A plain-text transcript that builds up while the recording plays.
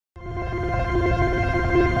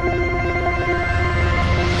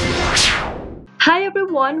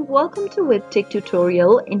everyone, welcome to Webtech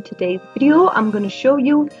Tutorial. In today's video, I'm going to show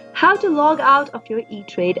you how to log out of your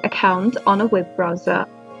eTrade account on a web browser.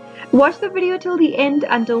 Watch the video till the end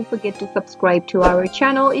and don't forget to subscribe to our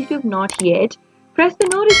channel if you've not yet. Press the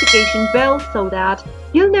notification bell so that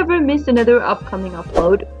you'll never miss another upcoming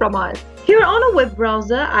upload from us. Here on a web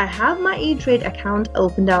browser, I have my eTrade account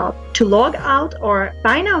opened up. To log out or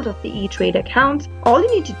sign out of the eTrade account, all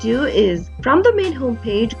you need to do is from the main home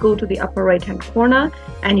page, go to the upper right hand corner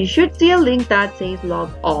and you should see a link that says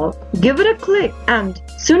log all. Give it a click and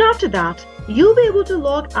soon after that, you'll be able to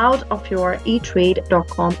log out of your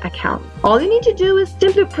eTrade.com account. All you need to do is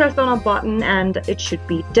simply press on a button and it should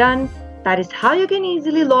be done. That is how you can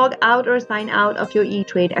easily log out or sign out of your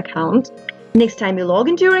eTrade account. Next time you log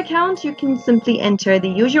into your account, you can simply enter the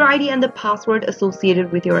user ID and the password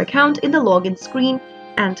associated with your account in the login screen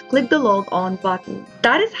and click the log on button.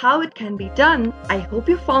 That is how it can be done. I hope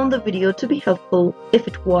you found the video to be helpful. If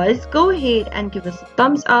it was, go ahead and give us a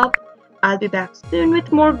thumbs up. I'll be back soon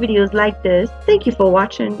with more videos like this. Thank you for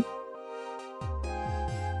watching.